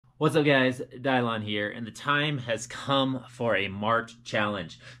What's up guys, Dylon here, and the time has come for a March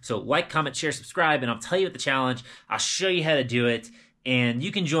challenge. So like, comment, share, subscribe, and I'll tell you what the challenge, I'll show you how to do it, and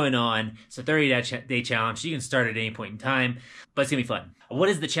you can join on. It's a 30-day challenge, so you can start at any point in time, but it's gonna be fun. What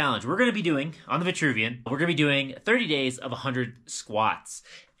is the challenge? We're gonna be doing, on the Vitruvian, we're gonna be doing 30 days of 100 squats.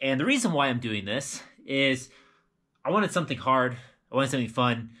 And the reason why I'm doing this is I wanted something hard, I wanted something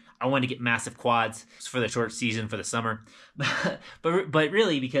fun, I wanted to get massive quads for the short season for the summer, but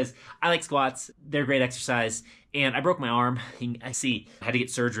really because I like squats, they're great exercise, and I broke my arm. I had to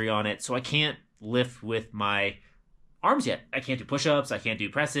get surgery on it, so I can't lift with my arms yet. I can't do push-ups, I can't do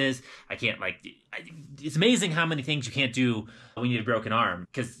presses, I can't it's amazing how many things you can't do when you need a broken arm,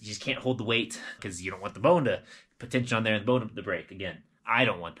 because you just can't hold the weight, because you don't want the bone to put tension on there and the bone to break again. I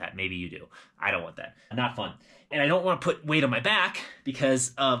don't want that. Maybe you do. I don't want that. Not fun. And I don't want to put weight on my back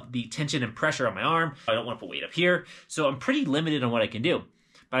because of the tension and pressure on my arm. I don't want to put weight up here. So I'm pretty limited on what I can do.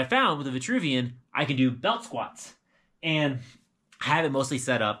 But I found with the Vitruvian, I can do belt squats. And I have it mostly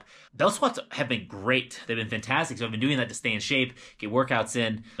set up. Belt squats have been great. They've been fantastic. So I've been doing that to stay in shape, get workouts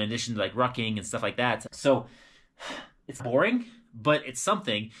in addition to like rucking and stuff like that. So it's boring, but it's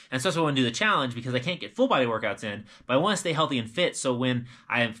something. And so that's why I want to do the challenge, because I can't get full body workouts in, but I want to stay healthy and fit. So when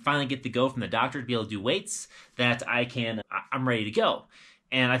I finally get the go from the doctor to be able to do weights, that I'm ready to go.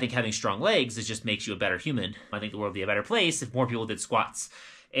 And I think having strong legs, it just makes you a better human. I think the world would be a better place if more people did squats.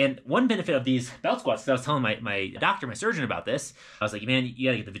 And one benefit of these belt squats, I was telling my doctor, my surgeon about this. I was like, man, you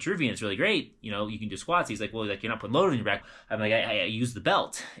gotta get the Vitruvian, it's really great. You know, you can do squats. He's like, well, you're not putting load on your back. I'm like, I use the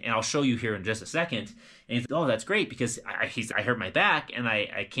belt, and I'll show you here in just a second. And he's like, oh, that's great, because I hurt my back, and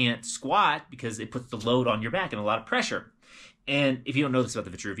I can't squat because it puts the load on your back and a lot of pressure. And if you don't know this about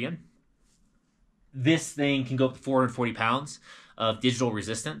the Vitruvian, this thing can go up to 440 pounds of digital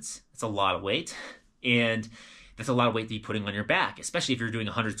resistance. It's a lot of weight. And that's a lot of weight to be putting on your back, especially if you're doing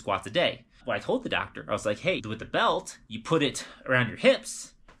 100 squats a day. Well, I told the doctor, I was like, hey, with the belt, you put it around your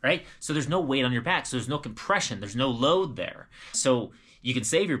hips, right? So there's no weight on your back, so there's no compression, there's no load there. So you can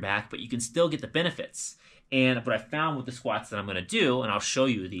save your back, but you can still get the benefits. And what I found with the squats that I'm gonna do, and I'll show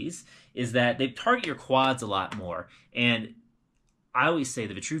you these, is that they target your quads a lot more. And I always say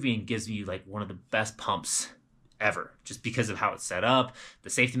the Vitruvian gives you like one of the best pumps ever, just because of how it's set up, the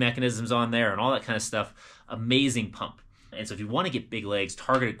safety mechanisms on there, and all that kind of stuff. Amazing pump. And so if you want to get big legs,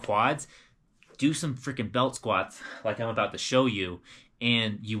 targeted quads, do some freaking belt squats like I'm about to show you,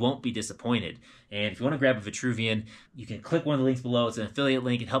 and you won't be disappointed. And if you want to grab a Vitruvian, you can click one of the links below. It's an affiliate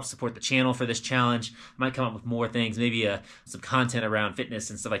link. It helps support the channel for this challenge. I might come up with more things, maybe some content around fitness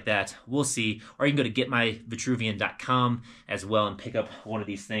and stuff like that. We'll see. Or you can go to getmyvitruvian.com as well and pick up one of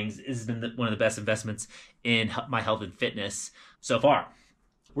these things. This has been one of the best investments in my health and fitness so far.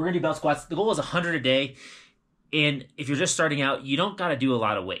 We're going to do belt squats. The goal is 100 a day. And if you're just starting out, you don't got to do a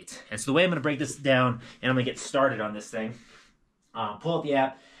lot of weight. And so the way I'm going to break this down, and I'm going to get started on this thing, pull up the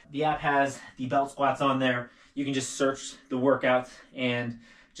app. The app has the belt squats on there. You can just search the workout and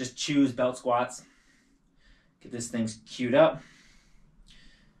just choose belt squats. Get this thing queued up.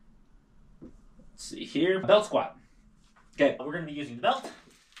 Let's see here. Belt squat. Okay, we're going to be using the belt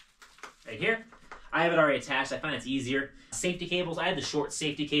right here. I have it already attached. I find it's easier. Safety cables. I have the short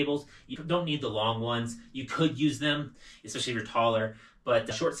safety cables. You don't need the long ones. You could use them, especially if you're taller, but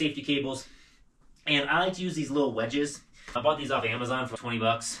the short safety cables. And I like to use these little wedges. I bought these off Amazon for 20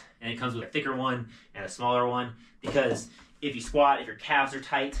 bucks, and it comes with a thicker one and a smaller one, because if you squat, if your calves are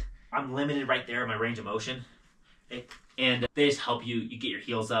tight, I'm limited right there in my range of motion. Okay? And they just help you get your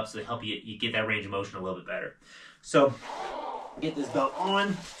heels up, so they help you get that range of motion a little bit better. So get this belt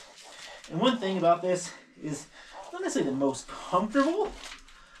on. And one thing about this is not necessarily the most comfortable,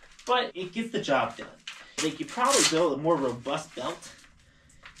 but it gets the job done. They could probably build a more robust belt,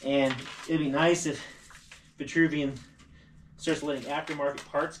 and it'd be nice if Vitruvian starts letting aftermarket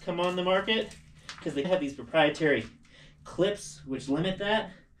parts come on the market, because they have these proprietary clips which limit that,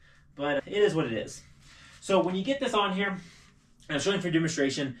 but it is what it is. So when you get this on here, and I'm showing for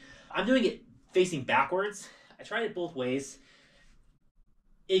demonstration, I'm doing it facing backwards. I tried it both ways.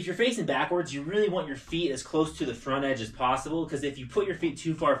 If you're facing backwards, you really want your feet as close to the front edge as possible, because if you put your feet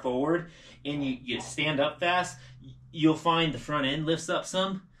too far forward and you stand up fast, you'll find the front end lifts up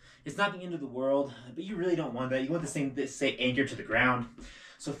some. It's not the end of the world, but you really don't want that. You want this thing to stay anchored to the ground.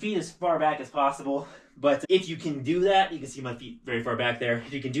 So feet as far back as possible. But if you can do that, you can see my feet very far back there.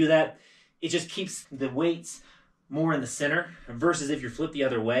 If you can do that, it just keeps the weights more in the center, versus if you're flipped the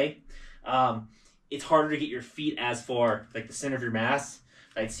other way. It's harder to get your feet as far, like the center of your mass.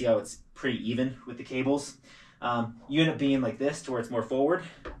 Right? See how it's pretty even with the cables. You end up being like this, to where it's more forward,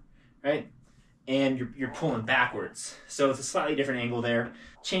 right? and you're pulling backwards. So it's a slightly different angle there.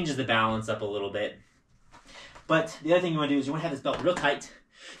 Changes the balance up a little bit. But the other thing you want to do is you want to have this belt real tight.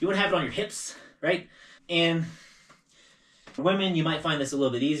 You want to have it on your hips, right? And for women, you might find this a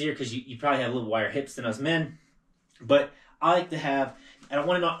little bit easier because you probably have a little wider hips than us men. But I like to have, I don't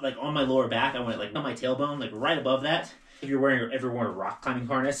want it not like on my lower back. I want it like on my tailbone, like right above that. If you're ever wearing a rock climbing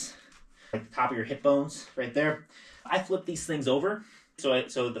harness, like the top of your hip bones right there. I flip these things over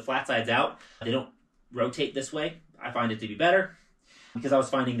so the flat side's out. They don't rotate this way. I find it to be better because I was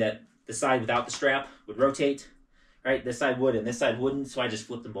finding that the side without the strap would rotate, right? This side would and this side wouldn't, so I just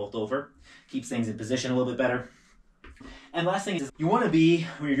flipped them both over. Keeps things in position a little bit better. And last thing is you want to be,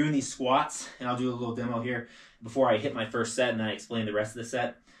 when you're doing these squats, and I'll do a little demo here before I hit my first set and then I explain the rest of the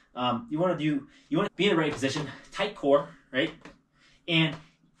set. You want to be in the right position, tight core, right? And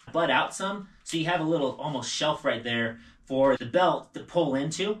butt out some, so you have a little almost shelf right there for the belt to pull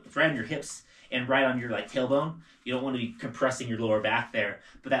into. It's right on your hips and right on your like tailbone. You don't want to be compressing your lower back there,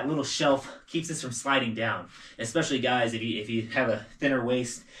 but that little shelf keeps this from sliding down. Especially guys, if you have a thinner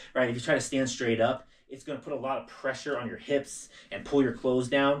waist, right? If you try to stand straight up, it's going to put a lot of pressure on your hips and pull your clothes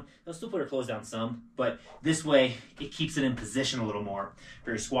down. They'll still put your clothes down some, but this way it keeps it in position a little more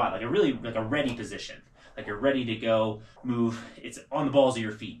for your squat, like a ready position, like you're ready to go move. It's on the balls of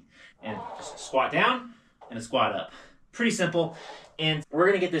your feet, and just a squat down and a squat up. Pretty simple, and we're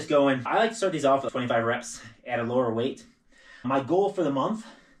going to get this going. I like to start these off with 25 reps at a lower weight. My goal for the month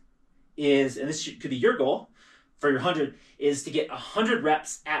is, and this could be your goal for your 100, is to get 100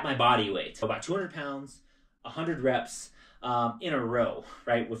 reps at my body weight. So about 200 pounds, 100 reps in a row,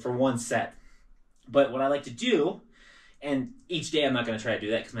 right, for one set. But what I like to do, and each day I'm not going to try to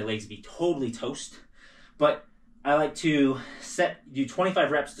do that because my legs would be totally toast, but I like to do 25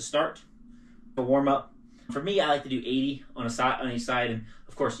 reps to start, to warm up. For me, I like to do 80 on each side, and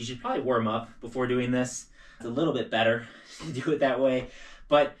of course, you should probably warm up before doing this. It's a little bit better to do it that way,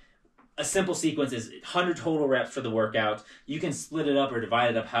 but a simple sequence is 100 total reps for the workout. You can split it up or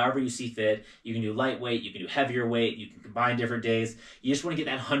divide it up however you see fit. You can do lightweight, you can do heavier weight, you can combine different days. You just want to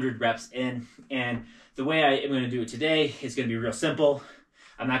get that 100 reps in, and the way I am going to do it today is going to be real simple.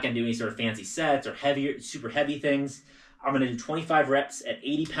 I'm not going to do any sort of fancy sets or super heavy things. I'm going to do 25 reps at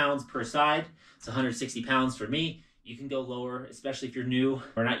 80 pounds per side. It's 160 pounds for me. You can go lower, especially if you're new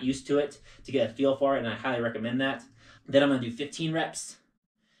or not used to it, to get a feel for it, and I highly recommend that. Then I'm going to do 15 reps.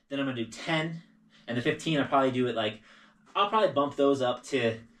 Then I'm going to do 10. And the 15, I'll probably bump those up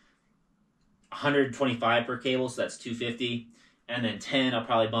to 125 per cable, so that's 250. And then 10, I'll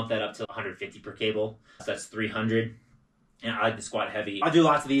probably bump that up to 150 per cable, so that's 300. And I like to squat heavy. I'll do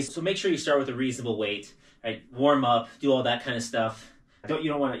lots of these, so make sure you start with a reasonable weight. Right? Warm up, do all that kind of stuff. You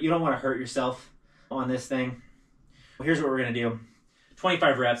don't want to hurt yourself on this thing. Well, here's what we're gonna do: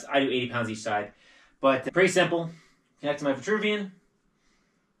 25 reps. I do 80 pounds each side, but pretty simple. Connect to my Vitruvian,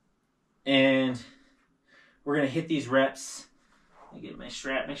 and we're gonna hit these reps. Let me get my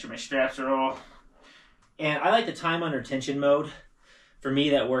strap. Make sure my straps are all. And I like the time under tension mode. For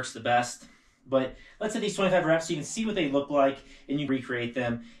me, that works the best. But let's hit these 25 reps so you can see what they look like and you can recreate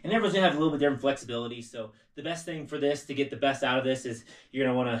them. And everyone's going to have a little bit different flexibility. So the best thing for this, to get the best out of this, is you're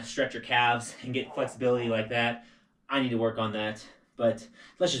going to want to stretch your calves and get flexibility like that. I need to work on that. But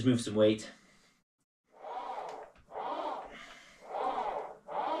let's just move some weight.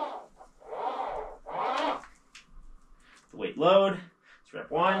 The weight load. It's rep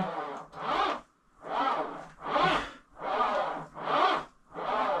 1.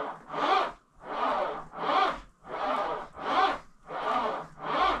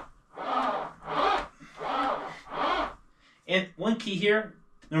 And one key here,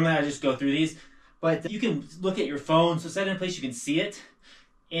 normally I just go through these, but you can look at your phone, so set it in a place you can see it.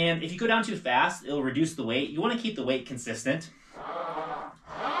 And if you go down too fast, it'll reduce the weight. You want to keep the weight consistent,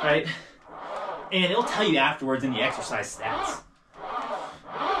 right? And it'll tell you afterwards in the exercise stats.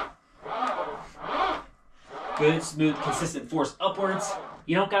 Good, smooth, consistent force upwards.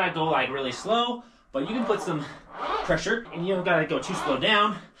 You don't gotta go like really slow, but you can put some pressure, and you don't gotta go too slow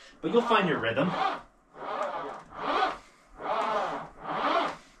down, but you'll find your rhythm.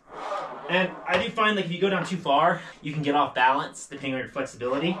 And I do find like if you go down too far, you can get off balance depending on your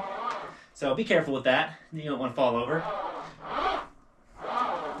flexibility. So be careful with that. You don't want to fall over.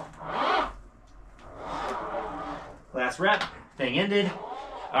 Last rep, thing ended.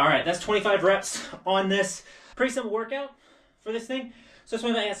 All right, that's 25 reps on this. Pretty simple workout for this thing. So that's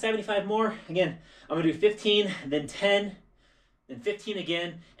why I got 75 more. Again, I'm gonna do 15, then 10, then 15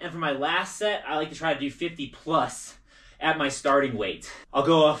 again. And for my last set, I like to try to do 50 plus at my starting weight. I'll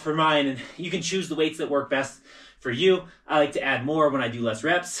go for mine, and you can choose the weights that work best for you. I like to add more when I do less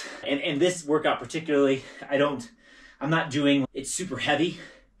reps. And this workout particularly, I'm not doing it super heavy.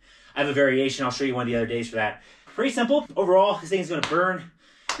 I have a variation. I'll show you one of the other days for that. Pretty simple. Overall, this thing's gonna burn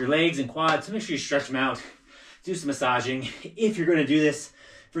your legs and quads, so make sure you stretch them out. Do some massaging. If you're gonna do this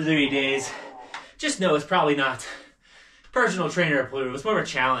for 30 days, just know it's probably not personal trainer approved. It's more of a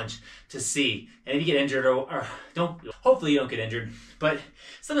challenge to see. And if you get injured or hopefully you don't get injured, but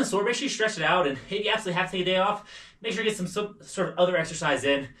something sore, make sure you stretch it out. And if you absolutely have to take a day off, make sure you get some sort of other exercise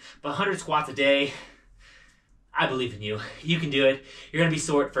in. But 100 squats a day, I believe in you. You can do it. You're gonna be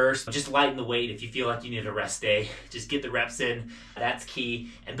sore at first. Just lighten the weight if you feel like you need a rest day. Just get the reps in. That's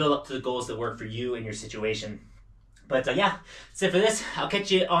key. And build up to the goals that work for you and your situation. But yeah, that's it for this. I'll catch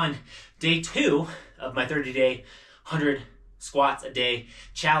you on day 2 of my 30-day 100 squats a day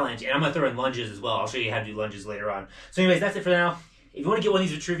challenge. And I'm gonna throw in lunges as well. I'll show you how to do lunges later on. So anyways, that's it for now. If you want to get one of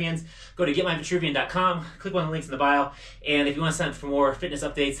these Vitruvians, go to getmyvitruvian.com, click one of the links in the bio, and if you want to sign up for more fitness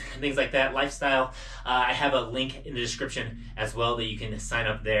updates and things like that, lifestyle, I have a link in the description as well that you can sign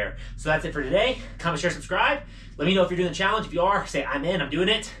up there. So that's it for today. Comment, share, subscribe. Let me know if you're doing the challenge. If you are, say I'm in, I'm doing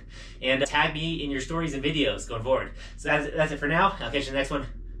it, and tag me in your stories and videos going forward. So that's it for now. I'll catch you in the next one.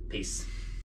 Peace.